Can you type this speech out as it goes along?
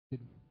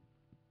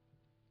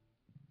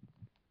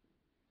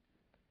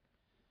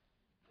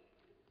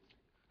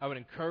I would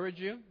encourage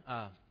you,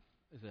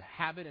 as a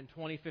habit in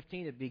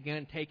 2015, to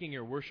begin taking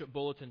your worship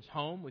bulletins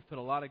home. We've put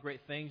a lot of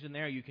great things in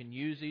there. You can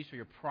use these for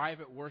your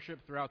private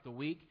worship throughout the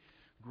week.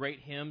 Great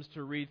hymns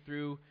to read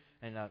through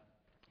and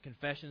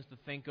confessions to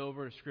think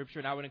over, Scripture.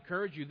 And I would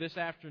encourage you this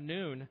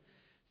afternoon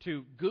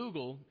to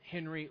Google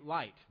Henry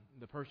Light,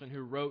 the person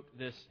who wrote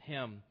this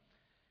hymn,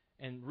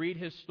 and read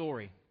his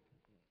story.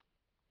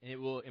 And it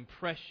will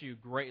impress you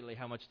greatly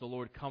how much the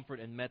Lord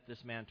comforted and met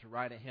this man to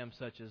write a hymn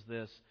such as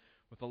this,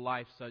 with a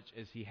life such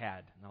as he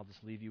had. And I'll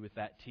just leave you with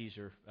that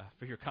teaser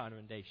for your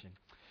commendation.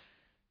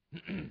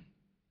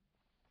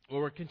 Well,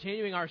 we're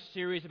continuing our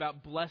series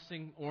about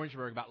blessing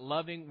Orangeburg, about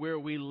loving where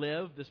we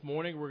live. This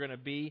morning we're going to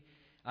be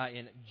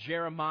in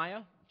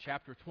Jeremiah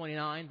chapter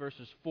 29,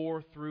 verses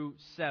 4 through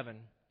 7.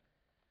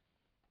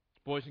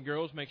 Boys and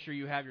girls, make sure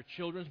you have your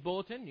children's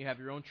bulletin. You have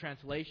your own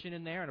translation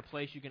in there and a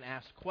place you can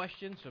ask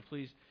questions, so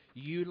please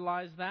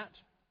utilize that.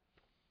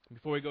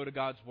 Before we go to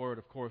God's Word,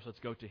 of course, let's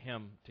go to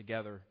Him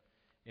together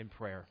in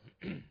prayer.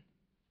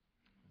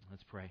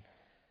 Let's pray.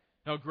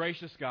 Now,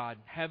 gracious God,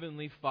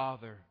 Heavenly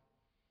Father,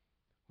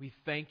 we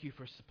thank You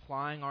for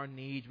supplying our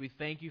needs. We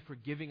thank You for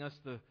giving us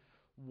the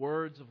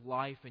words of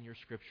life in Your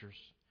Scriptures.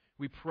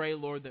 We pray,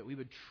 Lord, that we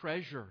would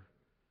treasure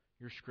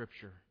Your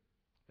Scripture,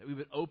 that we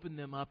would open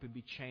them up and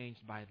be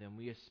changed by them.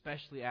 We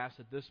especially ask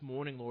that this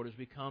morning, Lord, as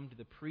we come to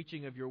the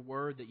preaching of Your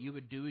Word, that You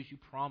would do as You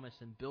promise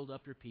and build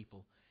up Your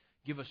people.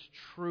 Give us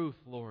truth,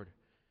 Lord,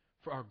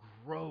 for our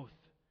growth,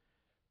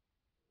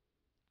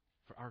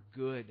 for our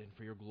good, and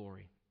for Your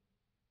glory.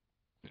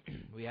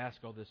 We ask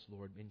all this,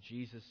 Lord, in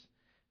Jesus'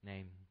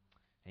 name.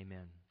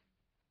 Amen.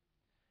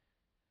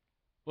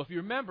 Well, if you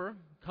remember,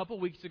 a couple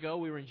weeks ago,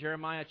 we were in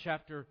Jeremiah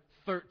chapter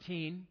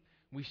 13.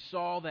 We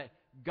saw that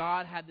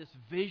God had this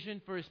vision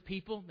for His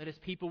people, that His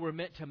people were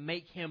meant to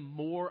make Him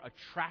more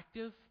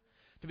attractive,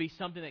 to be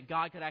something that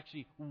God could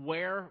actually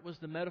wear, was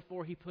the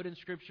metaphor He put in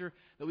Scripture,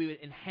 that we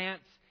would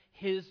enhance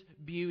His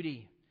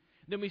beauty.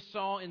 Then we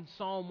saw in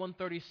Psalm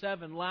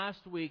 137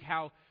 last week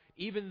how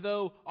even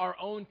though our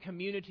own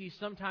community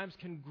sometimes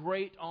can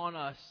grate on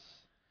us,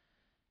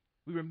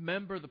 we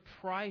remember the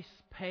price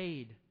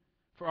paid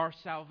for our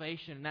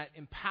salvation, and that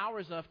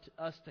empowers us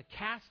to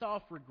cast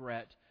off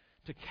regret,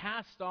 to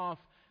cast off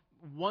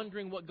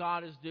wondering what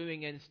God is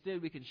doing, and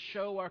instead we can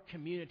show our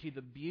community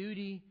the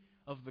beauty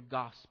of the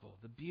gospel,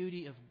 the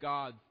beauty of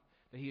God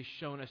that He has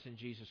shown us in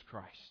Jesus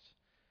Christ.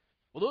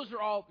 Well, those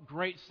are all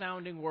great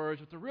sounding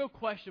words, but the real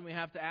question we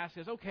have to ask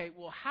is, okay,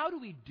 well, how do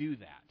we do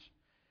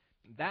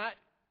that? That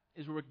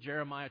is where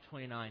Jeremiah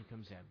 29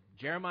 comes in.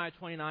 Jeremiah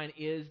 29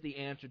 is the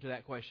answer to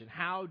that question.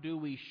 How do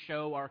we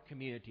show our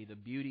community the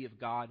beauty of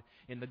God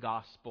in the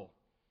gospel?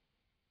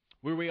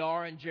 Where we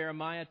are in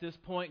Jeremiah at this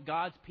point,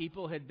 God's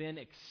people had been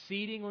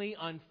exceedingly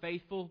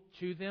unfaithful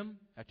to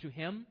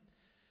Him.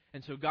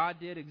 And so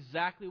God did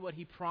exactly what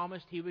He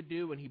promised He would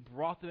do when He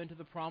brought them into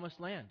the promised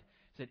land.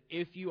 He said,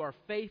 if you are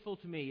faithful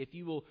to Me, if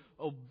you will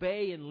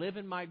obey and live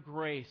in My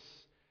grace,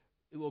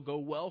 it will go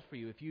well for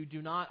you. If you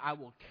do not, I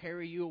will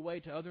carry you away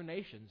to other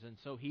nations. And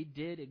so He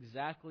did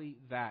exactly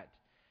that.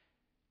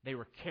 They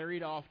were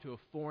carried off to a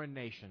foreign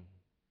nation.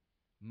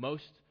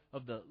 Most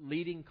of the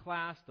leading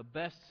class, the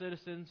best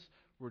citizens,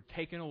 were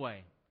taken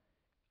away,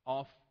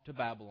 off to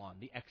Babylon,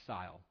 the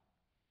exile.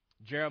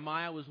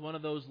 Jeremiah was one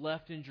of those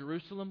left in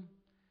Jerusalem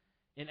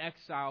in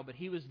exile, but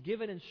he was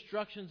given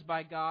instructions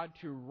by God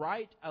to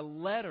write a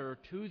letter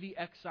to the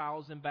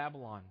exiles in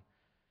Babylon.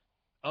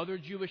 Other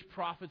Jewish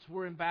prophets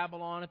were in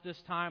Babylon at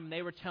this time, and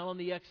they were telling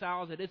the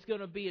exiles that it's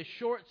going to be a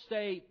short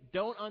stay,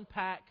 don't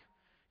unpack,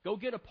 go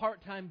get a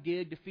part-time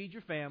gig to feed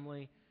your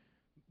family,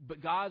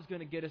 but God's going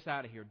to get us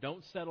out of here,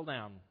 don't settle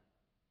down.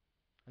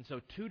 And so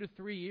 2 to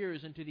 3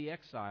 years into the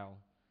exile,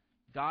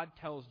 God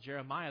tells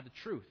Jeremiah the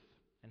truth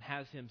and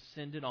has him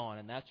send it on.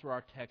 And that's where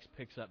our text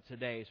picks up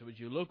today. So would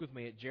you look with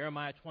me at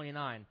Jeremiah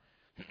 29,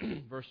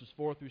 verses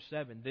 4 through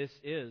 7. This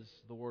is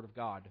the Word of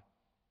God.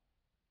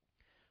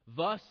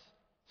 Thus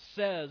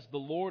says the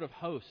Lord of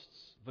hosts,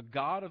 the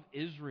God of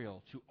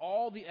Israel, to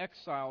all the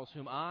exiles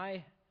whom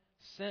I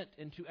sent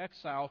into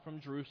exile from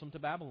Jerusalem to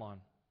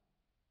Babylon.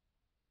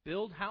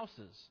 Build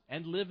houses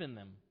and live in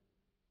them.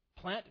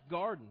 Plant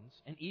gardens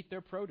and eat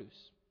their produce.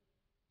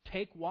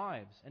 Take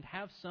wives and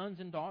have sons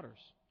and daughters.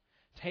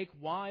 Take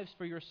wives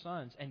for your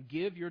sons and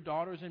give your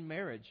daughters in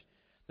marriage,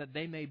 that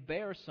they may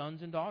bear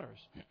sons and daughters.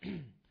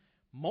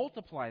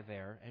 Multiply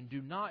there and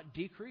do not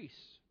decrease,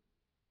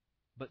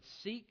 but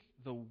seek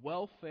the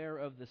welfare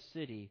of the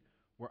city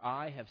where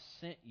I have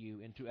sent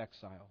you into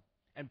exile,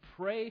 and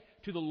pray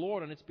to the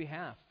Lord on its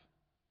behalf,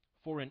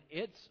 for in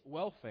its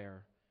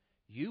welfare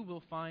you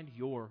will find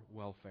your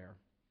welfare.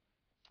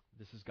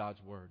 This is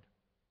God's Word.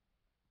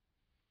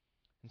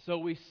 And so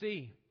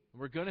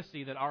we're going to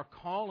see that our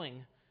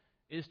calling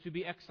is to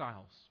be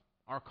exiles.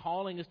 Our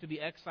calling is to be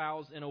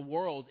exiles in a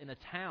world, in a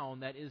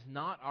town that is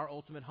not our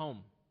ultimate home.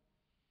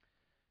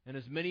 And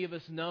as many of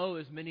us know,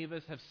 as many of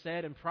us have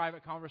said in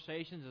private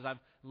conversations, as I've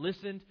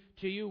listened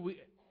to you,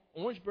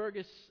 Orangeburg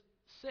is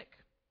sick.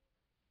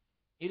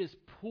 It is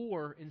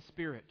poor in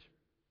spirit.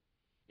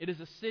 It is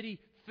a city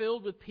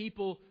filled with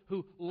people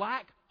who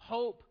lack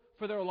hope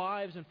for their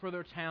lives and for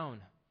their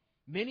town.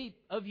 Many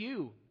of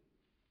you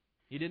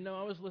didn't know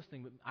I was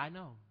listening, but I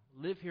know,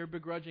 live here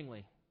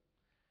begrudgingly.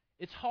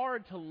 It's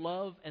hard to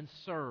love and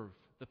serve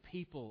the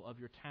people of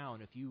your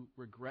town if you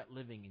regret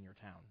living in your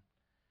town.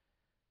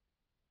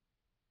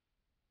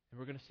 And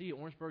we're going to see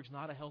Orangeburg's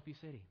not a healthy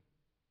city.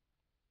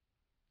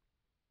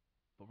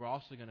 But we're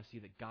also going to see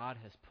that God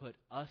has put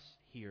us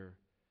here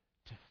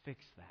to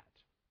fix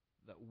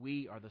that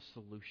we are the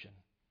solution.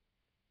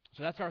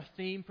 So that's our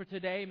theme for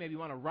today. Maybe you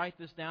want to write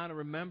this down and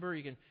remember.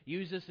 You can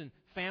use this in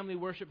family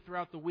worship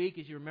throughout the week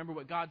as you remember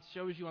what God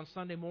shows you on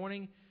Sunday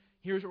morning.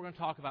 Here's what we're going to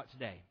talk about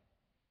today.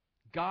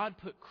 God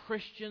put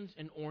Christians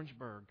in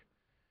Orangeburg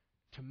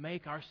to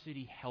make our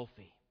city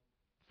healthy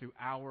through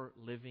our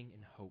living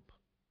in hope.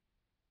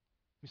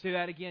 Let me say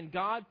that again.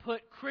 God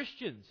put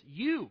Christians,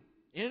 you,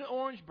 in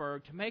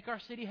Orangeburg to make our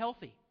city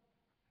healthy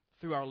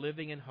through our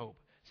living in hope.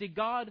 See,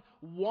 God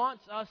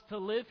wants us to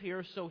live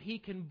here so He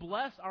can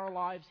bless our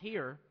lives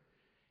here,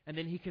 and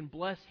then He can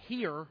bless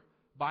here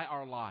by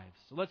our lives.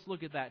 So let's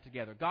look at that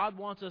together. God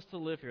wants us to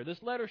live here.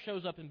 This letter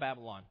shows up in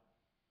Babylon.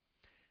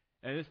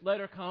 And this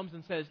letter comes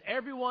and says,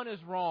 everyone is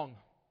wrong.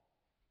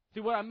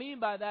 See, what I mean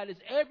by that is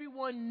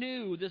everyone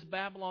knew this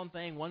Babylon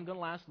thing wasn't going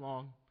to last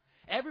long.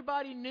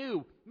 Everybody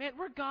knew, man,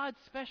 we're God's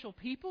special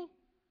people.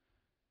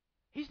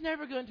 He's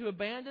never going to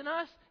abandon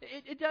us.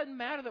 It doesn't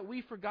matter that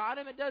we forgot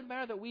Him. It doesn't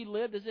matter that we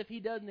lived as if He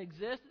doesn't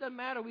exist. It doesn't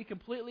matter we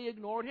completely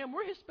ignored Him.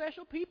 We're His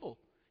special people.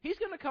 He's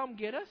going to come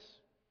get us.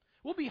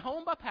 We'll be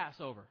home by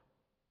Passover.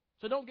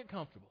 So don't get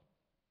comfortable.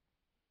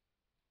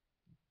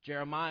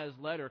 Jeremiah's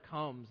letter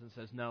comes and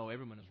says, no,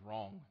 everyone is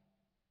wrong.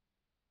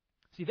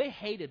 See, they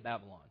hated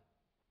Babylon.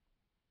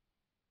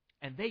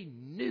 And they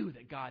knew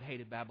that God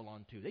hated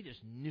Babylon too. They just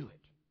knew it.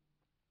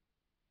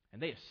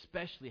 And they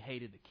especially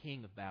hated the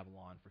king of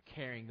Babylon for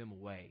carrying them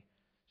away.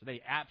 So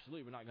they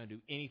absolutely were not going to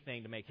do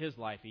anything to make his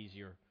life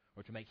easier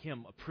or to make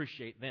him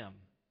appreciate them.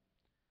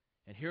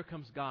 And here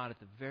comes God at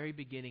the very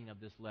beginning of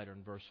this letter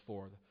in verse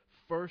 4. The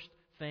first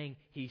thing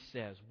He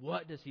says.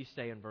 What does He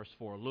say in verse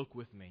 4? Look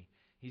with me.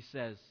 He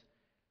says,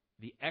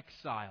 the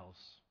exiles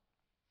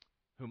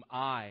whom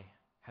I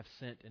have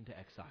sent into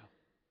exile.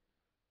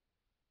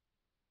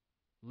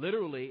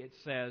 Literally, it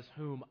says,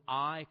 whom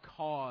I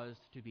caused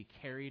to be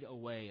carried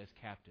away as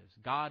captives.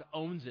 God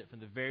owns it from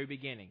the very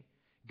beginning.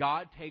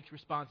 God takes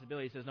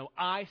responsibility. He says, no,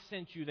 I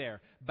sent you there.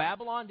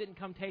 Babylon didn't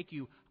come take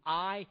you.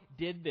 I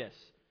did this.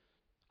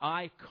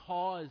 I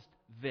caused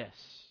this.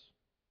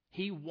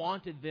 He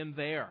wanted them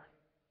there.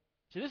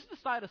 See, this is the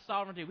side of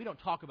sovereignty we don't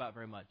talk about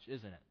very much,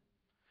 isn't it?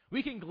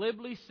 We can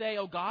glibly say,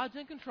 oh, God's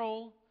in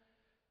control.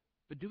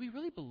 But do we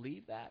really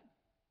believe that?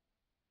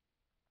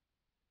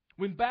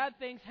 When bad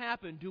things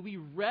happen, do we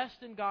rest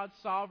in God's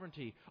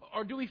sovereignty?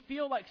 Or do we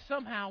feel like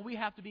somehow we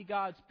have to be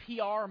God's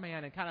PR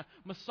man and kind of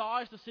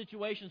massage the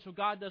situation so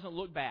God doesn't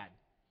look bad?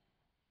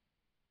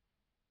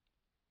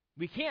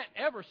 We can't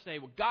ever say,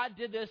 well, God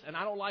did this and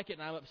I don't like it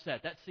and I'm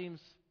upset. That seems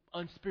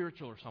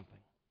unspiritual or something.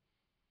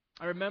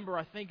 I remember,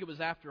 I think it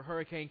was after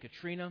Hurricane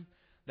Katrina,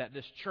 that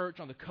this church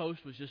on the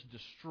coast was just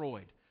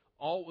destroyed.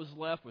 All it was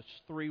left was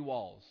 3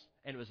 walls.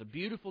 And it was a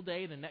beautiful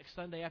day the next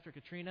Sunday after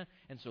Katrina,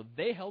 and so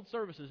they held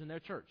services in their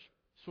church,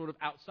 sort of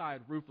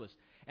outside, roofless.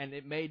 And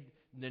it made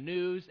the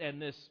news,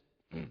 and this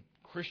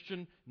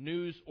Christian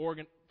news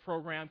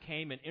program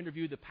came and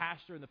interviewed the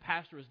pastor, and the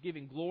pastor was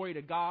giving glory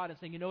to God and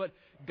saying, you know what,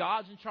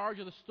 God's in charge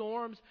of the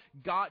storms.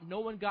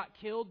 No one got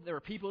killed. There were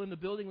people in the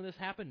building when this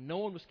happened. No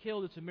one was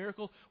killed. It's a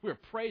miracle. We were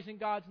praising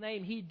God's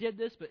name. He did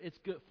this, but it's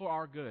good for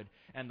our good.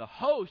 And the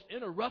host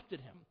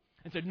interrupted him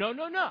and said, no.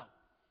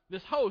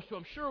 This host, who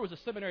I'm sure was a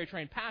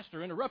seminary-trained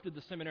pastor, interrupted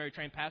the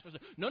seminary-trained pastor and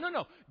said,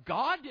 no.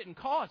 God didn't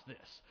cause this.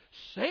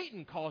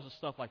 Satan causes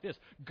stuff like this.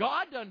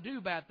 God doesn't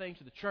do bad things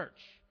to the church.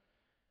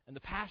 And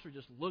the pastor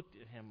just looked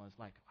at him and was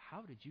like,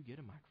 how did you get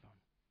a microphone?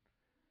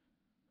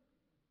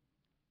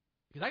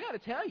 Because I got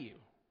to tell you,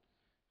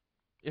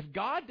 if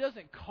God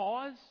doesn't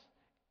cause,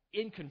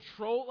 in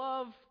control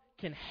of,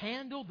 can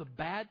handle the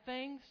bad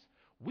things,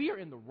 we are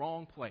in the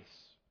wrong place.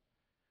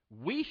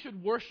 We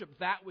should worship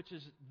that which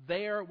is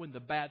there when the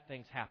bad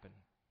things happen.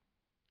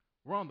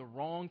 We're on the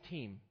wrong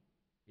team.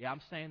 Yeah,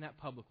 I'm saying that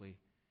publicly.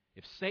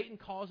 If Satan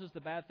causes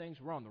the bad things,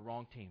 we're on the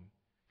wrong team.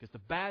 Because the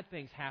bad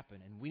things happen,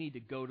 and we need to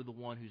go to the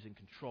one who's in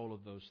control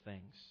of those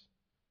things.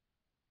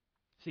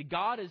 See,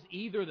 God is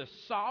either the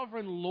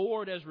sovereign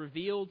Lord as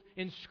revealed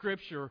in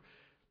Scripture,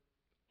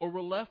 or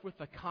we're left with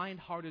a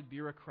kind-hearted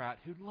bureaucrat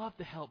who'd love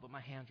to help, but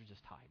my hands are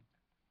just tied.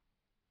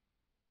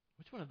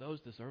 Which one of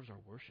those deserves our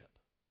worship?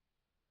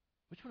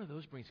 Which one of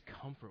those brings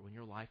comfort when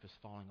your life is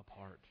falling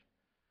apart?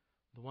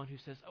 The one who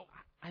says, oh,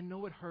 I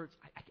know it hurts.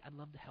 I'd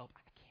love to help.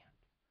 I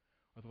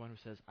can't. Or the one who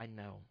says, I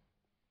know.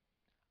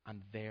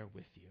 I'm there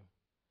with you.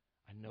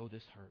 I know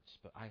this hurts,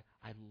 but I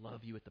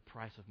love you at the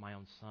price of my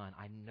own son.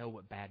 I know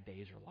what bad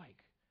days are like.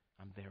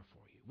 I'm there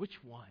for you.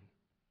 Which one?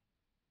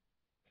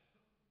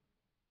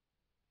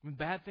 When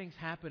bad things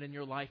happen in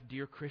your life,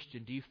 dear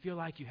Christian, do you feel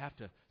like you have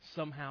to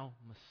somehow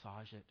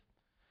massage it?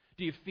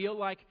 Do you feel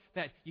like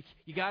that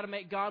you got to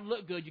make God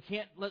look good? You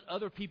can't let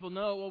other people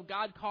know, well,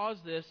 God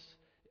caused this.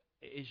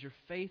 Is your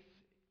faith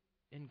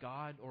in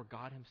God or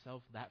God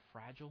Himself that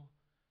fragile?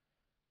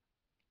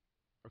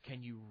 Or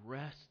can you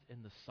rest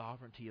in the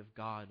sovereignty of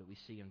God that we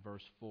see in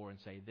verse 4 and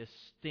say, this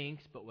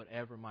stinks, but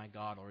whatever my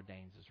God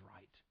ordains is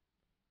right?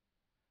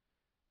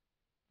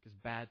 Because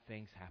bad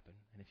things happen.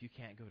 And if you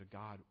can't go to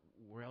God,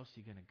 where else are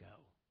you going to go?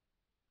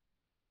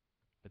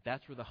 But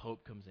that's where the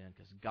hope comes in,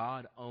 because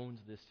God owns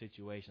this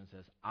situation and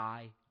says,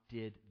 I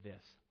did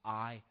this.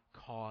 I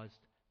caused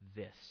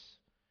this.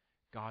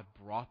 God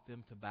brought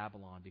them to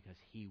Babylon because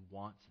He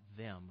wants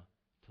them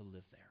to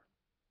live there.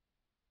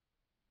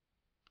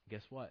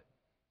 Guess what?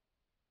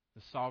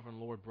 The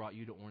sovereign Lord brought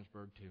you to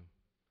Orangeburg too.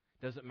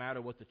 Doesn't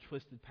matter what the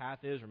twisted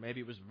path is, or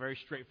maybe it was very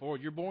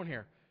straightforward. You're born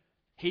here.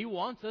 He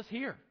wants us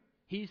here.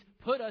 He's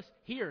put us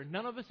here.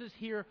 None of us is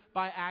here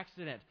by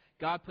accident.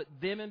 God put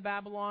them in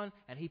Babylon,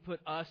 and He put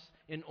us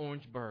in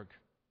Orangeburg.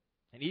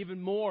 And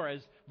even more,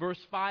 as verse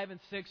 5 and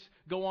 6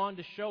 go on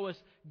to show us,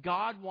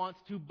 God wants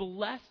to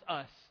bless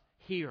us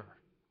here.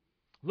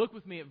 Look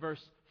with me at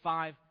verse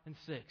 5 and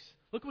 6.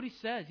 Look what He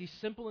says. These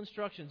simple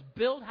instructions.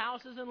 Build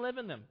houses and live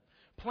in them.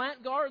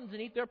 Plant gardens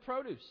and eat their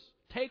produce.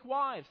 Take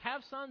wives.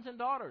 Have sons and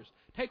daughters.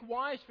 Take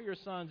wives for your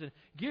sons and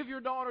give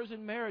your daughters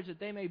in marriage that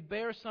they may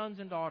bear sons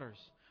and daughters.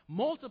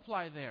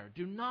 Multiply there.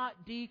 Do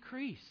not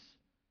decrease.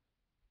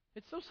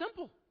 It's so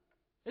simple,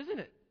 isn't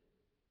it?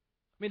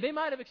 I mean, they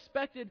might have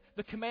expected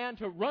the command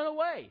to run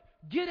away,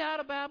 get out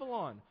of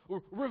Babylon,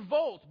 or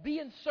revolt, be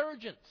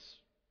insurgents,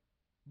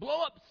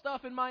 blow up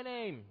stuff in my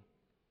name.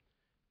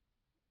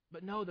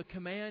 But no, the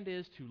command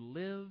is to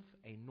live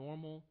a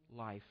normal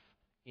life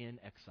in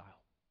exile.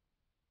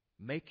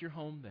 Make your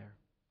home there.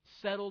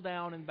 Settle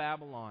down in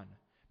Babylon.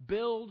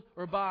 Build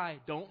or buy,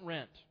 don't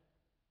rent.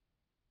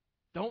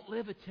 Don't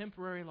live a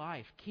temporary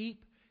life.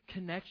 Keep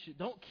connection.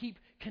 Don't keep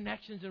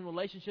connections and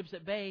relationships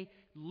at bay.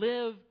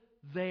 Live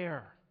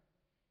there.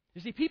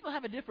 You see, people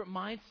have a different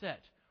mindset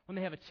when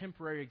they have a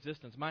temporary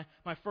existence. My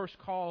first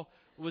call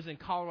was in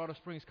Colorado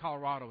Springs,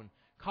 Colorado. And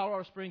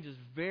Colorado Springs is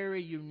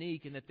very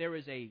unique in that there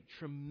is a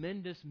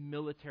tremendous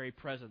military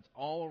presence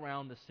all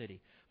around the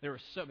city.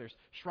 There's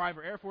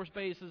Shriver Air Force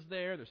Base is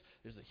there.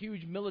 There's a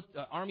huge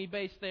Army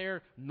base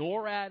there.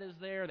 NORAD is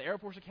there. The Air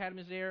Force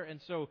Academy is there. And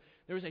so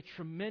there's a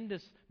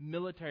tremendous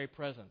military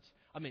presence.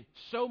 I mean,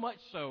 so much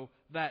so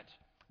that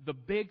the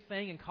big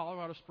thing in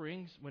Colorado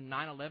Springs when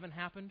 9/11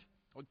 happened,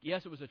 well,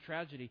 yes, it was a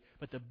tragedy,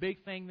 but the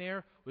big thing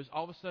there was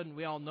all of a sudden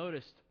we all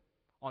noticed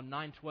on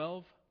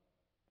 9/12,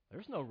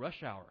 there's no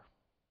rush hour.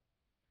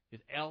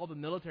 Because all the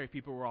military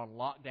people were on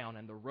lockdown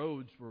and the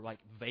roads were like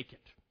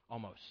vacant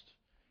almost.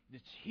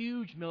 This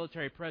huge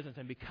military presence.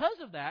 And because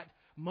of that,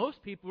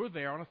 most people were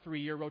there on a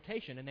 3-year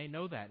rotation, and they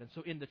know that. And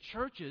so in the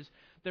churches,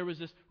 there was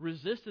this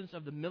resistance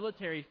of the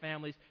military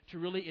families to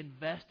really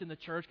invest in the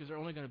church because they're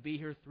only going to be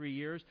here 3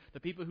 years. The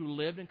people who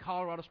lived in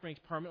Colorado Springs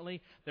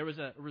permanently, there was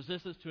a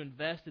resistance to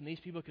invest in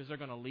these people because they're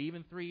going to leave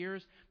in 3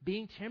 years.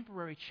 Being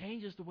temporary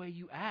changes the way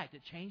you act.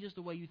 It changes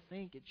the way you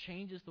think. It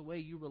changes the way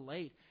you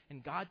relate.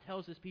 And God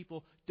tells His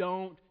people,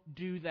 don't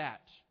do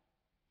that.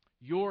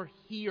 You're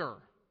here.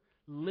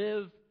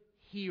 Live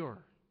here.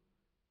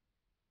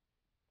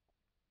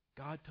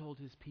 God told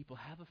His people,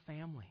 have a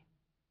family.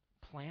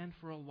 Plan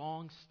for a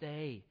long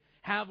stay.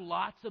 Have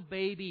lots of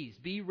babies.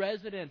 Be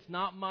residents,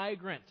 not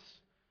migrants.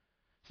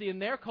 See, in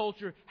their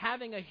culture,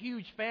 having a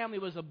huge family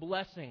was a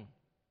blessing.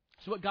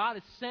 So what God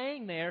is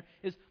saying there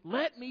is,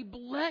 let me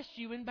bless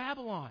you in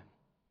Babylon.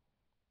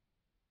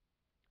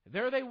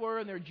 There they were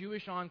in their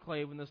Jewish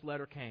enclave when this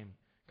letter came,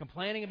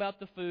 complaining about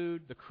the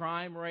food, the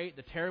crime rate,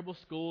 the terrible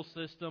school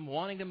system,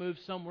 wanting to move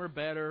somewhere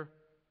better.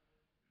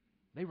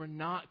 They were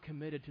not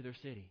committed to their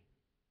city.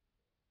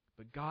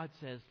 But God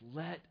says,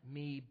 let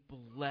me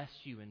bless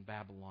you in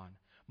Babylon.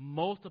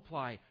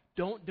 Multiply.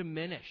 Don't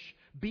diminish.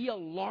 Be a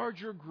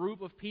larger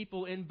group of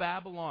people in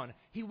Babylon.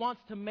 He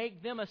wants to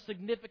make them a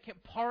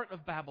significant part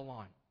of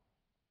Babylon.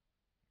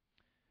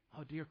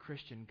 Oh, dear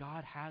Christian,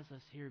 God has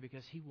us here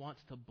because He wants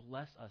to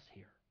bless us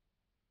here.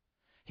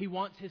 He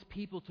wants His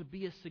people to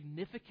be a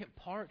significant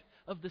part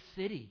of the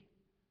city.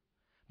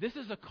 This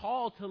is a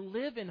call to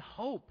live in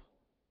hope.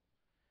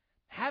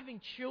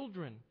 Having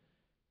children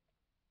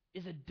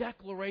is a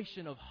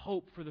declaration of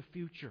hope for the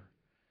future.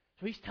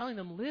 So He's telling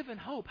them, live in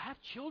hope. Have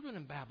children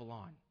in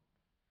Babylon.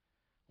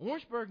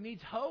 Orangeburg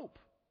needs hope.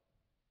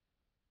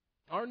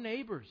 Our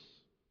neighbors,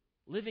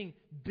 living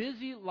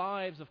busy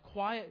lives of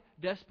quiet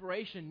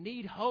desperation,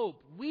 need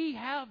hope. We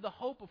have the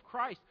hope of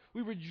Christ.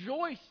 We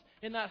rejoice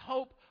in that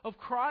hope of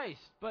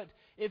Christ. But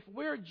if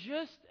we're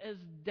just as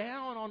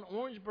down on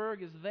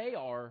Orangeburg as they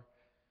are,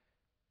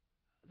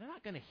 they're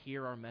not going to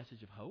hear our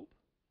message of hope.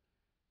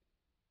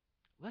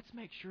 Let's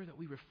make sure that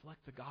we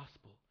reflect the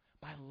gospel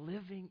by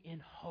living in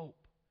hope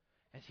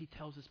as He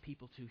tells His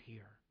people to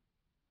here.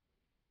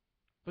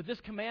 But this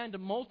command to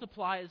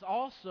multiply is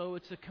also,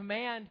 it's a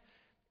command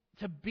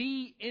to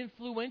be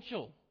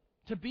influential,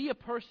 to be a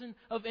person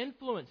of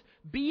influence.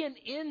 Be an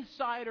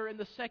insider in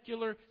the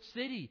secular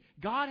city.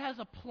 God has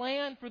a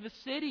plan for the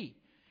city.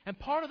 And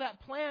part of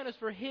that plan is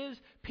for His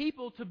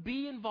people to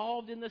be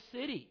involved in the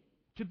city,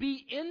 to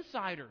be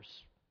insiders.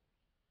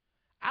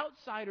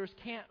 Outsiders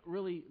can't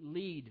really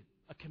lead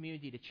a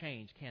community to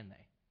change, can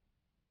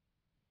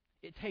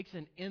they? It takes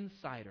an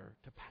insider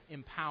to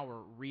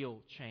empower real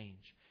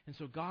change. And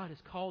so God has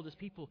called His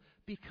people,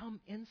 become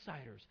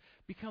insiders,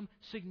 become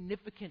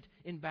significant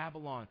in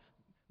Babylon.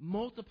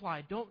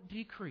 Multiply, don't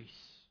decrease.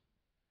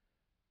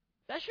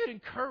 That should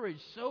encourage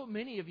so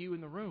many of you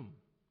in the room.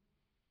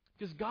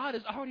 Because God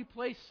has already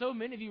placed so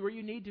many of you where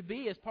you need to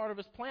be as part of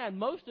His plan.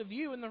 Most of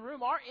you in the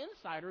room are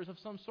insiders of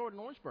some sort in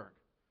Orangeburg.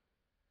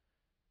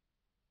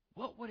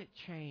 What would it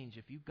change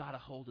if you got a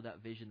hold of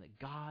that vision that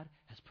God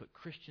has put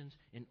Christians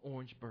in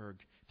Orangeburg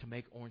to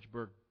make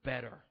Orangeburg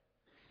better?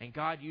 And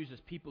God uses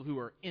people who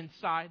are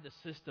inside the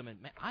system.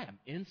 And man, I am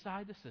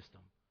inside the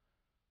system.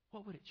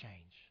 What would it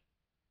change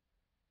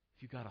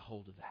if you got a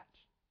hold of that?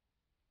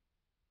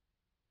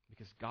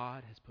 Because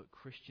God has put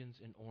Christians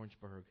in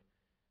Orangeburg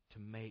to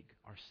make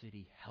our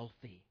city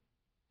healthy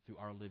through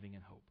our living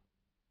in hope.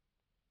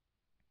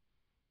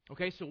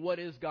 Okay, so what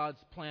is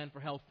God's plan for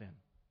health then?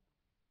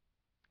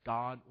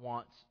 God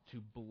wants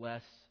to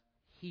bless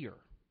here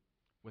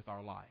with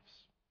our lives.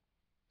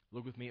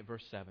 Look with me at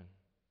verse 7.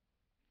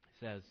 It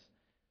says,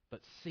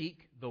 "But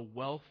seek the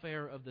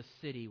welfare of the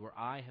city where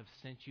I have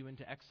sent you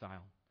into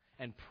exile,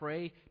 and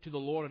pray to the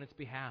Lord on its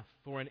behalf,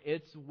 for in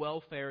its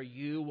welfare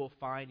you will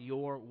find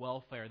your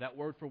welfare." That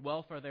word for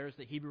welfare there is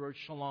the Hebrew word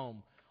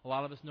shalom. A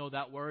lot of us know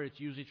that word. It's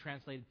usually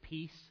translated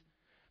peace,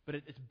 but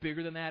it's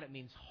bigger than that. It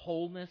means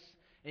wholeness.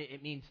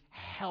 It means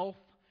health,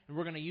 and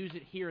we're going to use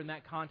it here in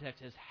that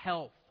context as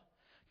health.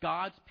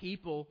 God's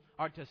people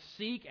are to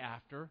seek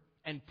after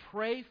and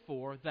pray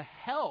for the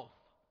health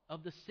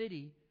of the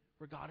city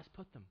where God has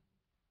put them.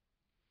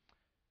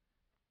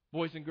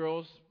 Boys and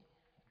girls,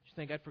 you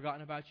think I'd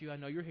forgotten about you? I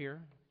know you're here.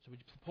 So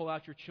would you pull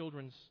out your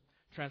children's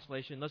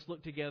translation? Let's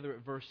look together at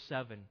verse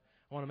 7.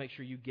 I want to make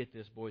sure you get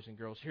this, boys and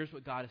girls. Here's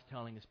what God is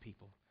telling His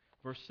people.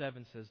 Verse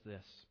 7 says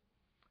this.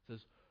 It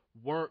says,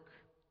 "Work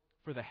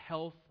for the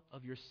health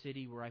of your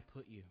city where I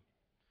put you.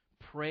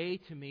 Pray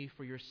to me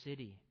for your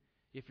city.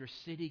 If your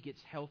city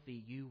gets healthy,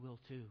 you will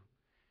too."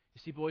 You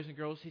see, boys and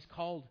girls, He's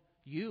called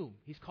you.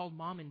 He's called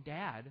mom and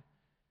dad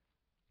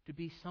to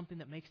be something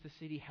that makes the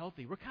city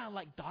healthy. We're kind of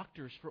like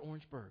doctors for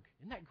Orangeburg.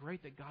 Isn't that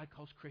great that God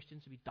calls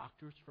Christians to be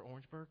doctors for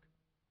Orangeburg?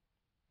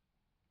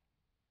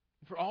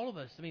 And for all of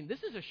us, I mean,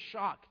 this is a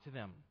shock to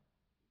them.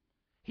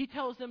 He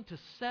tells them to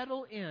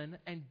settle in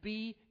and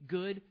be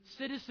good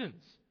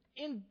citizens.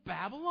 In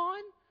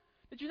Babylon?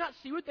 Did you not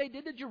see what they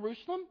did to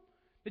Jerusalem?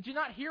 Did you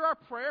not hear our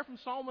prayer from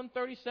Psalm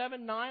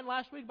 137:9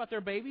 last week about their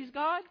babies,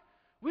 God?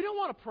 We don't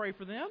want to pray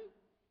for them.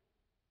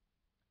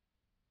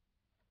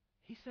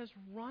 He says,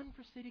 run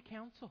for city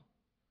council.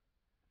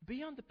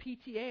 Be on the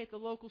PTA at the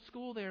local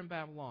school there in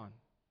Babylon.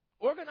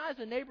 Organize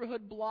a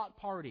neighborhood block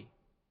party.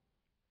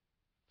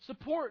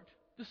 Support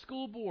the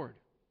school board.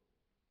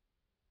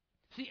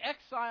 See,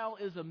 exile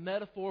is a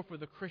metaphor for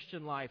the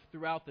Christian life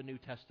throughout the New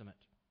Testament.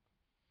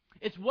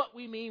 It's what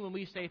we mean when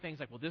we say things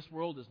like, well, this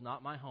world is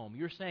not my home.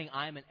 You're saying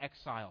I'm an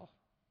exile.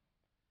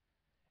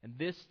 And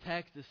this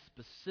text is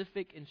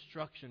specific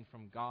instruction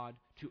from God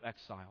to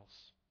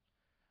exiles.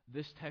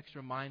 This text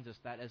reminds us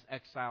that as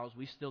exiles,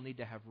 we still need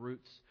to have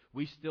roots.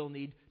 We still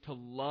need to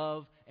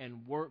love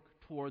and work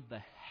toward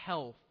the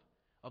health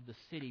of the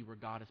city where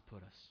God has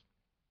put us.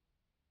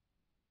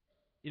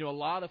 You know, a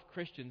lot of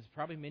Christians,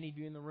 probably many of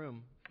you in the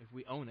room, if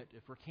we own it,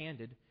 if we're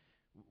candid,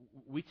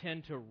 we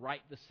tend to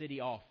write the city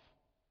off.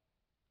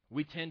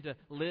 We tend to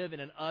live in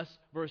an us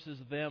versus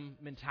them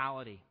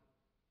mentality.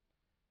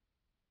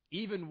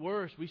 Even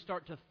worse, we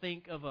start to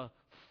think of a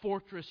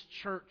fortress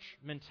church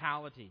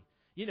mentality.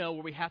 You know,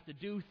 where we have to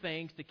do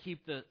things to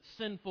keep the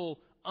sinful,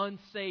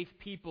 unsafe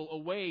people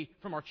away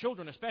from our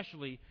children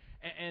especially,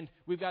 and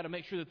we've got to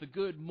make sure that the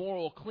good,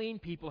 moral, clean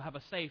people have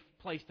a safe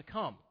place to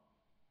come.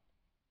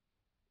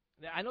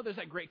 I know there's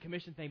that Great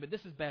Commission thing, but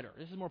this is better.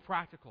 This is more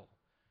practical.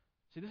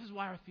 See, this is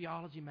why our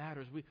theology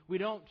matters. We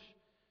don't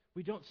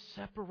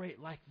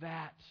separate like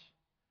that,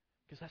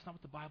 because that's not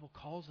what the Bible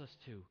calls us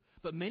to.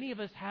 But many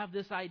of us have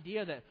this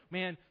idea that,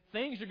 man,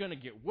 things are going to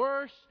get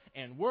worse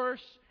and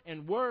worse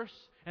and worse,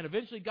 and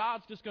eventually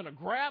God's just going to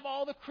grab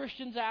all the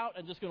Christians out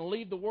and just going to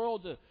leave the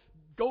world to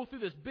go through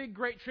this big,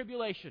 great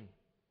tribulation.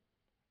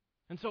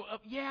 And so,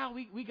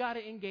 we got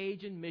to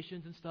engage in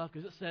missions and stuff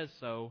because it says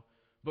so.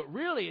 But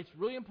really, it's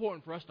really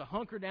important for us to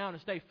hunker down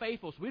and stay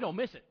faithful so we don't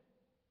miss it.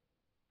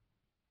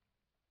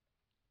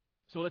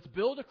 So let's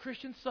build a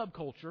Christian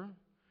subculture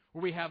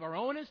where we have our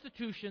own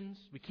institutions,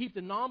 we keep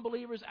the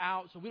non-believers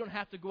out so we don't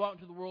have to go out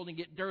into the world and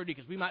get dirty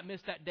because we might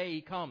miss that day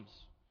He comes.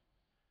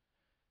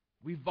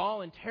 We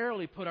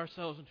voluntarily put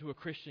ourselves into a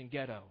Christian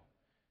ghetto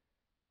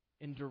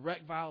in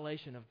direct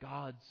violation of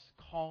God's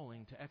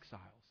calling to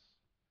exiles.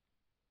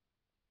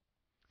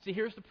 See,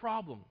 here's the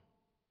problem.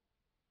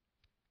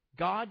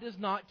 God does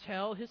not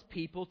tell His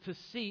people to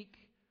seek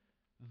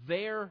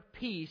their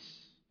peace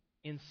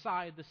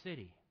inside the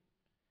city.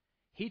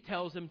 He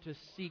tells them to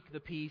seek the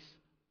peace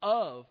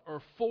of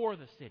or for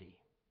the city.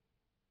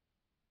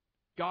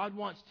 God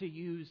wants to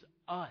use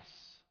us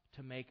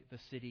to make the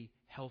city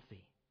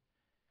healthy.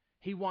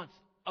 He wants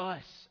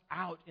us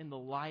out in the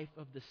life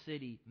of the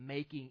city,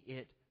 making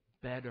it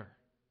better.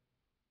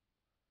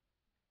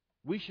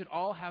 We should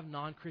all have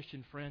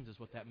non-Christian friends, is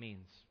what that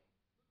means.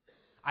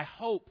 I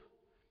hope,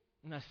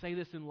 and I say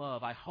this in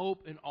love, I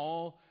hope in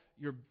all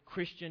your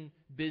Christian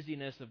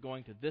busyness of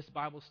going to this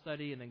Bible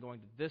study and then going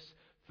to this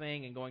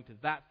thing and going to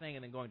that thing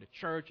and then going to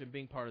church and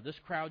being part of this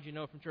crowd you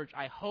know from church,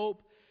 I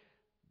hope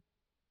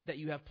that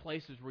you have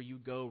places where you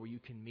go where you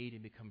can meet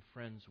and become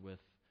friends with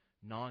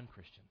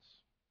non-Christians.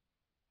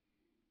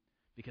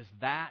 Because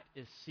that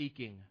is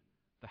seeking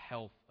the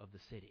health of the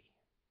city.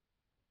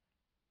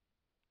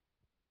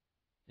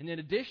 And in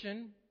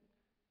addition,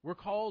 we're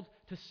called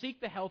to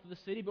seek the health of the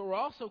city, but we're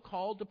also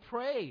called to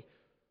pray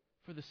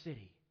for the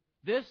city.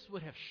 This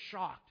would have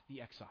shocked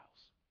the exiles.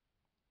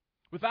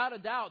 Without a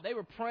doubt, they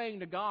were praying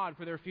to God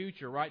for their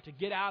future, right? To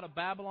get out of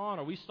Babylon.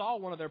 Or we saw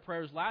one of their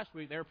prayers last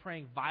week. They were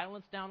praying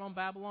violence down on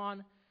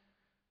Babylon.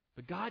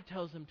 But God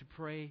tells them to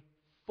pray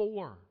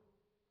for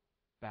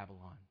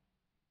Babylon.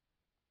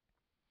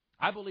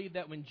 I believe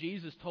that when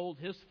Jesus told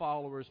His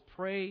followers,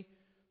 pray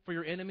for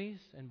your enemies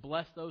and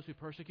bless those who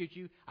persecute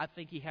you, I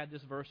think He had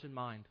this verse in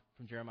mind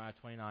from Jeremiah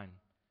 29.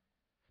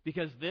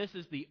 Because this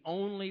is the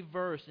only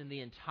verse in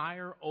the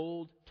entire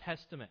Old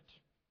Testament.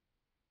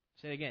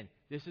 Say it again.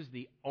 This is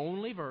the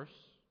only verse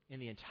in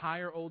the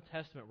entire Old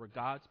Testament where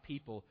God's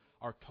people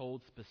are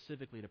told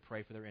specifically to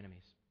pray for their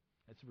enemies.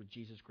 That's where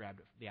Jesus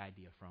grabbed the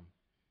idea from.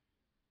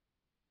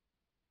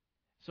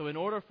 So in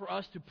order for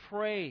us to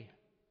pray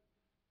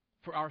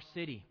for our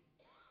city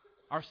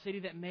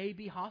that may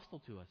be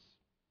hostile to us,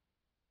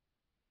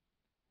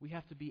 we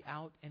have to be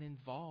out and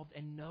involved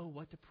and know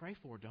what to pray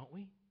for, don't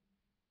we?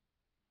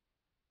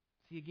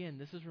 See, again,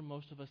 this is where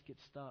most of us get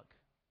stuck.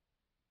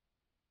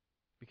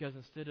 Because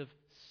instead of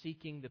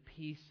seeking the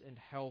peace and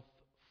health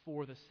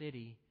for the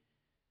city,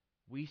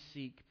 we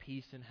seek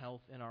peace and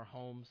health in our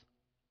homes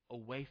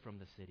away from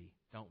the city,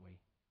 don't we?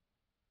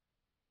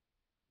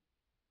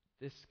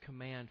 This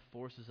command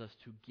forces us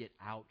to get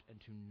out and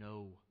to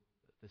know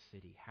the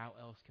city. How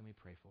else can we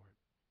pray for it?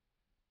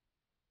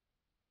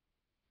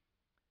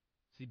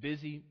 See,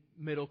 busy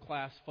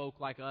middle-class folk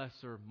like us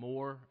are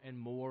more and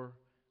more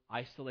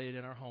isolated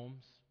in our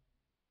homes.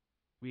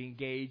 We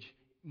engage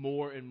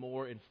more and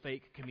more in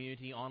fake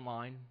community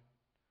online.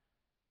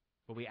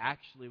 But we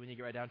actually, when you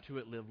get right down to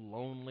it, live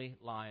lonely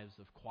lives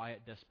of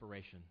quiet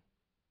desperation,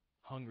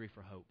 hungry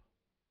for hope.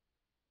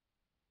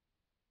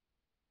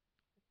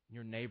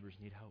 Your neighbors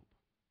need hope.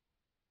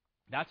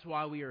 That's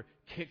why we are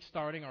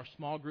kickstarting our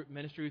small group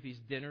ministry with these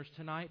dinners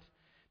tonight.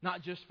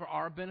 Not just for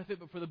our benefit,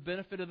 but for the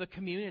benefit of the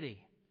community.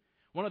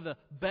 One of the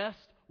best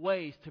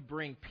ways to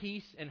bring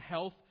peace and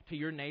health to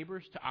your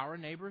neighbors, to our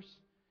neighbors,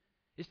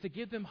 is to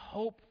give them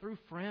hope through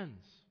friends.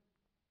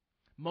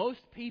 Most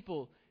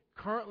people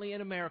currently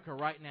in America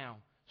right now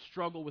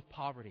struggle with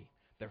poverty.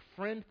 They're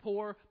friend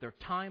poor, they're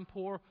time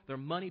poor, they're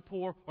money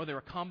poor, or they're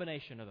a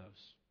combination of those.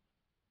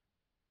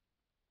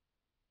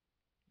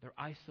 They're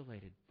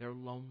isolated. They're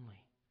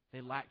lonely. They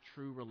lack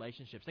true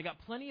relationships. They got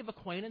plenty of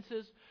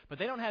acquaintances, but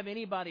they don't have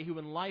anybody who,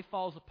 when life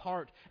falls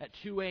apart at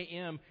 2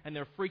 a.m. and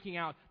they're freaking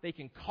out, they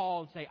can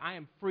call and say, I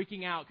am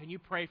freaking out. Can you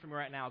pray for me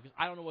right now? Because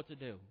I don't know what to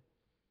do.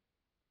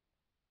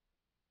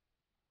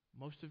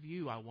 Most of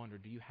you, I wonder,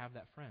 do you have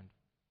that friend?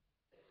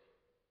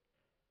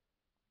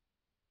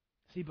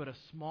 See, but a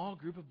small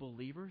group of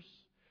believers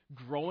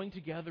growing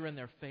together in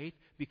their faith,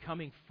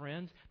 becoming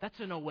friends, that's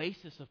an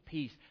oasis of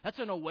peace. That's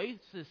an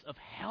oasis of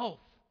health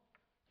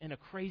in a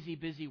crazy,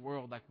 busy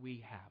world like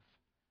we have.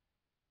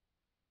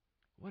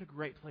 What a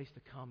great place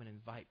to come and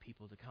invite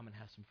people to come and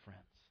have some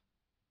friends.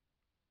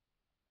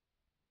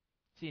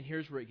 See, and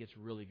here's where it gets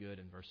really good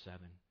in verse 7.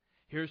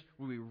 Here's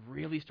where we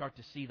really start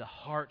to see the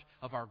heart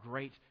of our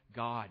great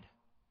God.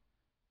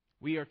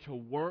 We are to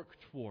work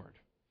toward,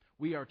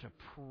 we are to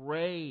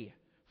pray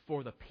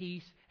for the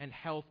peace and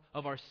health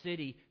of our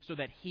city so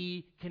that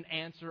He can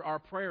answer our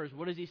prayers.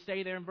 What does He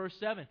say there in verse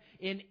 7?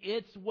 In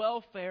its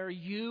welfare,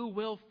 you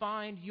will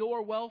find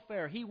your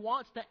welfare. He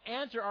wants to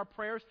answer our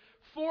prayers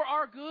for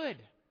our good.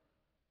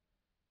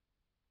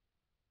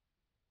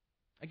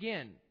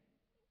 Again,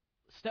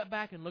 step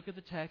back and look at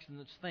the text and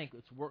let's think.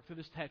 Let's work through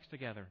this text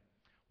together.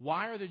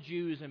 Why are the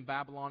Jews in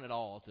Babylon at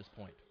all at this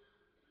point?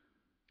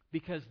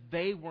 Because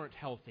they weren't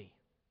healthy.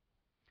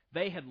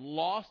 They had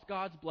lost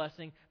God's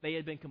blessing. They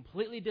had been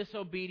completely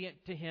disobedient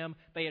to Him.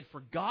 They had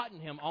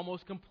forgotten Him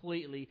almost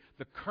completely.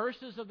 The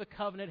curses of the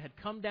covenant had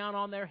come down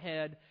on their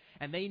head,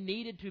 and they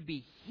needed to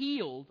be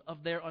healed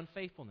of their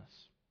unfaithfulness.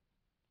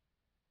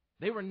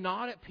 They were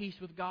not at peace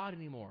with God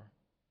anymore.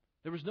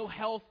 There was no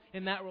health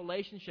in that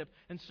relationship.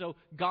 And so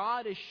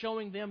God is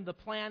showing them the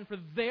plan for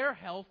their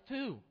health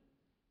too.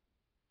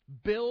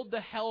 Build the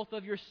health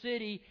of your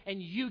city,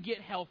 and you get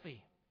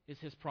healthy, is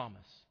His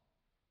promise.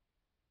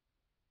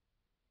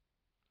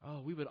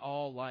 Oh, we would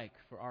all like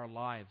for our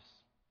lives,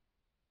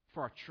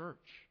 for our church,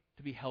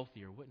 to be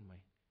healthier, wouldn't we?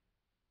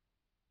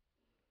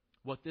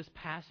 What this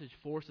passage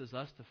forces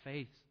us to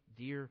face,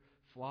 dear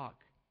flock,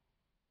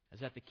 is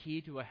that the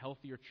key to a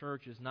healthier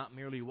church is not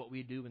merely what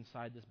we do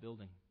inside this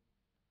building,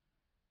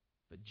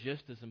 but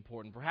just as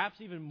important, perhaps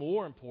even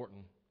more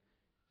important,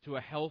 to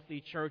a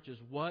healthy church is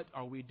what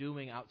are we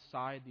doing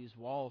outside these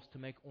walls to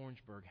make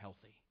Orangeburg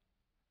healthy?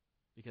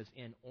 Because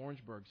in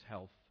Orangeburg's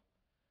health,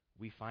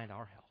 we find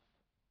our health.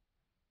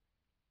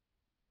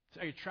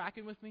 So are you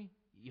tracking with me?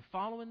 You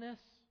following this?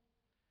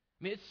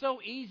 I mean, it's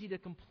so easy to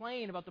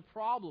complain about the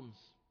problems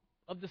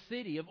of the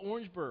city, of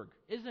Orangeburg,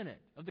 isn't it?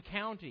 Of the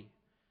county.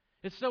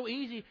 It's so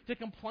easy to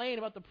complain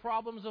about the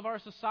problems of our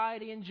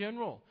society in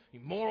general.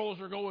 Morals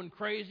are going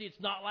crazy.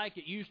 It's not like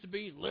it used to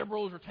be.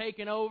 Liberals are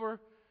taking over.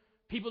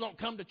 People don't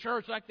come to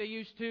church like they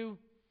used to.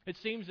 It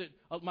seems that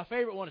my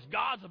favorite one is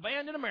God's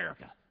abandoned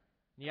America.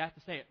 You have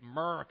to say it,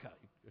 America,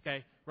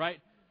 okay, right?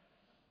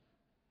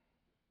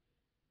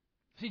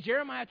 See,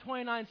 Jeremiah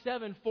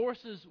 29:7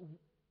 forces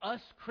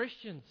us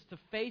Christians to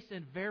face a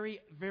very,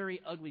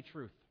 very ugly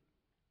truth.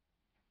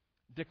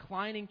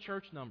 Declining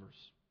church numbers,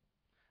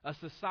 a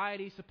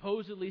society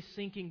supposedly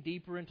sinking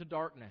deeper into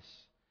darkness,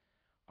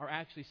 are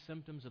actually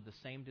symptoms of the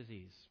same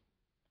disease.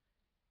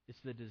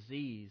 It's the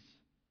disease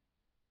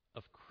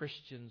of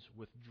Christians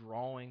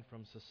withdrawing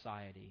from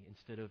society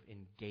instead of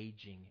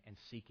engaging and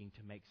seeking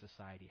to make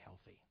society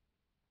healthy.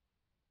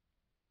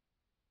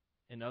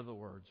 In other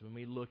words, when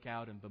we look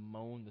out and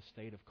bemoan the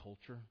state of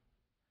culture,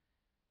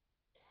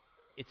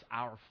 it's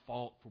our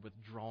fault for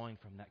withdrawing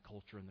from that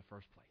culture in the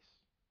first place,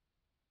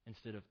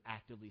 instead of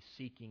actively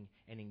seeking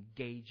and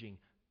engaging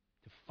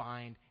to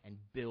find and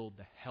build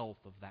the health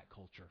of that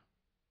culture.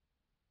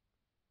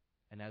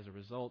 And as a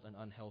result, an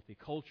unhealthy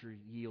culture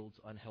yields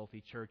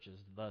unhealthy churches.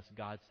 Thus,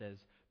 God says,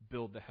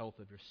 build the health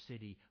of your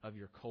city, of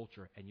your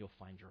culture, and you'll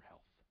find your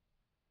health.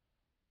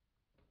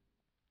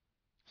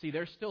 See,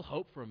 there's still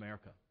hope for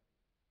America.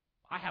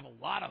 I have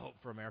a lot of hope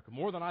for America,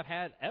 more than I've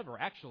had ever,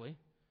 actually,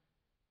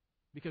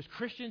 because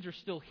Christians are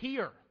still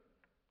here.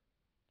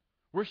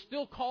 We're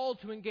still called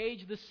to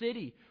engage the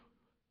city.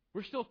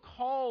 We're still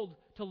called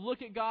to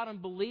look at God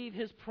and believe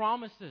His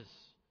promises.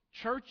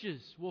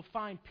 Churches will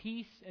find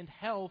peace and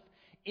health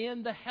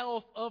in the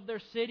health of their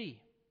city.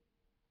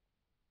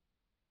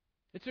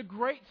 It's a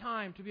great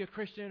time to be a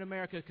Christian in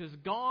America, because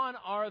gone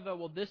are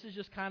this is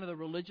just kind of the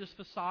religious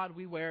facade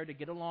we wear to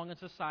get along in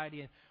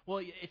society.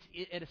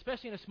 And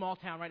especially in a small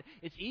town, right?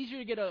 It's easier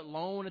to get a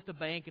loan at the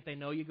bank if they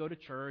know you go to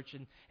church,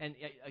 and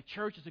a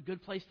church is a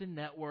good place to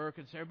network,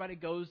 and so everybody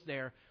goes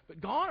there.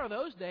 But gone are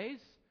those days.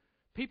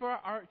 People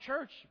are at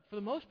church for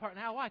the most part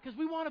now. Why? Because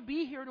we want to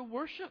be here to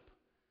worship.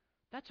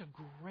 That's a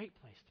great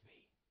place to be.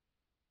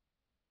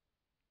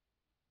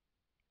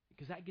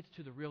 Because that gets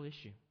to the real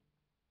issue.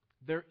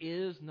 There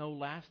is no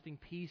lasting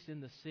peace in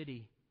the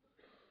city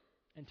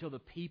until the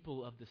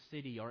people of the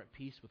city are at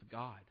peace with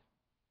God.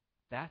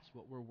 That's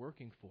what we're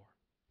working for.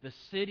 The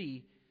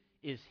city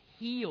is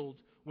healed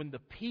when the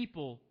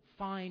people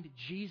find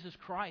Jesus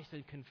Christ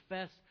and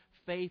confess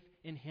faith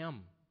in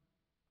Him.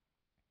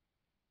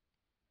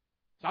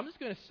 So I'm just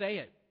going to say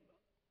it.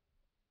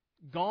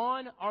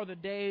 Gone are the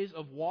days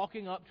of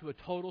walking up to a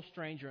total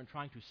stranger and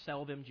trying to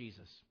sell them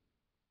Jesus.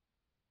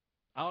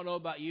 I don't know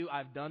about you.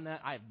 I've done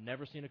that. I have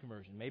never seen a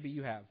conversion. Maybe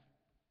you have.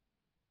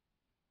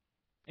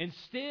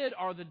 Instead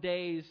are the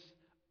days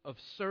of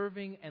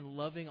serving and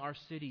loving our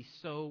city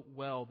so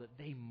well that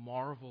they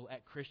marvel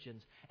at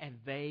Christians and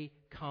they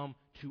come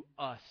to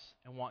us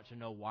and want to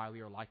know why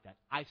we are like that.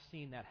 I've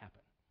seen that happen.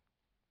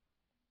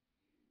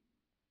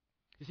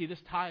 You see,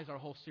 this ties our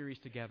whole series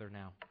together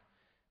now.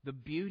 The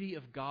beauty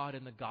of God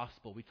in the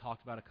gospel we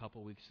talked about a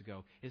couple weeks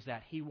ago is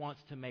that He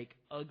wants to make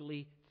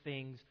ugly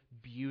things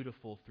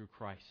beautiful through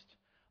Christ.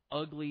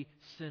 Ugly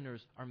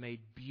sinners are made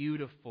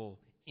beautiful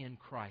in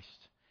Christ,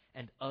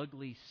 and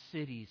ugly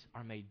cities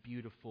are made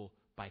beautiful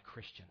by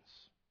Christians.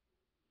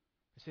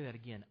 I say that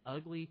again.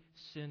 Ugly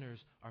sinners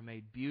are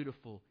made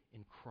beautiful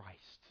in Christ,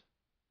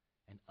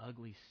 and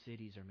ugly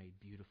cities are made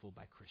beautiful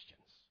by Christians.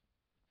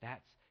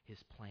 That's His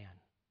plan.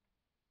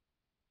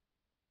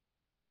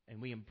 And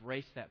we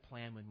embrace that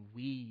plan when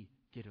we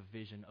get a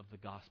vision of the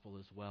gospel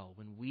as well.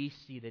 When we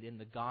see that in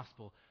the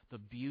gospel, the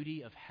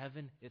beauty of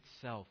heaven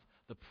itself,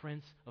 the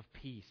Prince of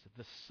Peace,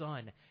 the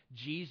Son,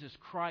 Jesus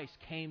Christ,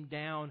 came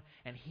down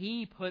and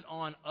He put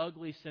on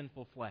ugly,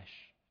 sinful flesh.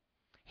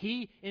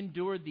 He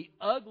endured the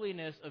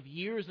ugliness of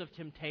years of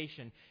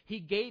temptation. He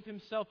gave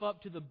Himself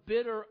up to the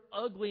bitter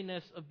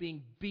ugliness of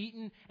being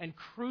beaten and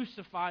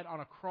crucified on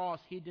a cross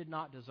He did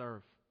not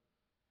deserve.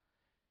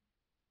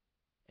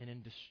 And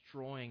in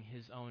destroying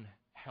His own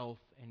health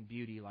and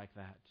beauty like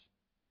that,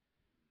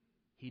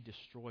 He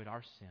destroyed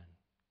our sin.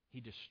 He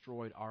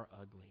destroyed our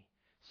ugly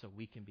so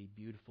we can be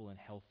beautiful and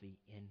healthy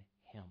in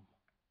Him.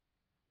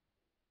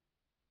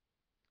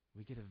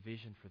 We get a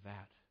vision for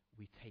that.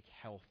 We take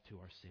health to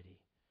our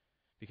city.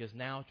 Because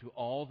now to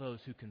all those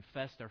who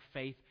confess their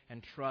faith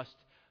and trust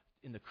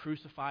in the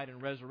crucified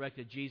and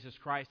resurrected Jesus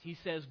Christ, He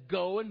says,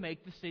 go and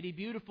make the city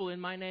beautiful in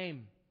My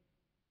name.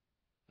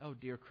 Oh,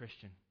 dear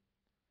Christian,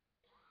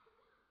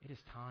 it is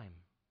time.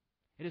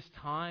 It is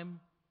time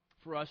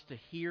for us to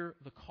hear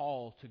the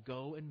call to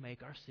go and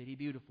make our city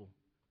beautiful.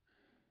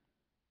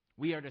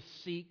 We are to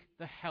seek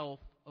the health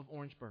of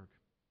Orangeburg.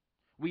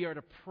 We are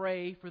to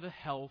pray for the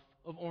health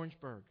of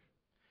Orangeburg.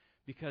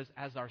 Because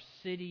as our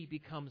city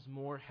becomes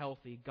more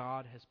healthy,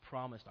 God has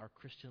promised our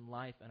Christian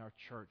life and our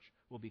church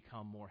will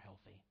become more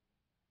healthy.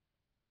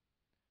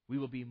 We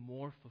will be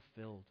more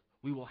fulfilled.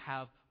 We will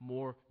have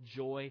more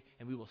joy,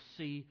 and we will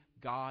see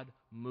God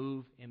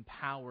move in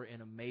power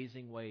in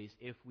amazing ways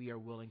if we are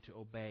willing to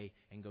obey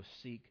and go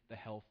seek the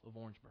health of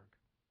Orangeburg.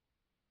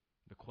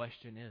 The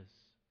question is,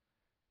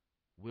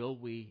 will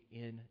we,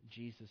 in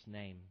Jesus'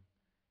 name,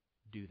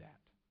 do that?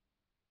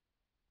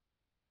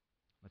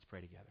 Let's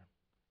pray together.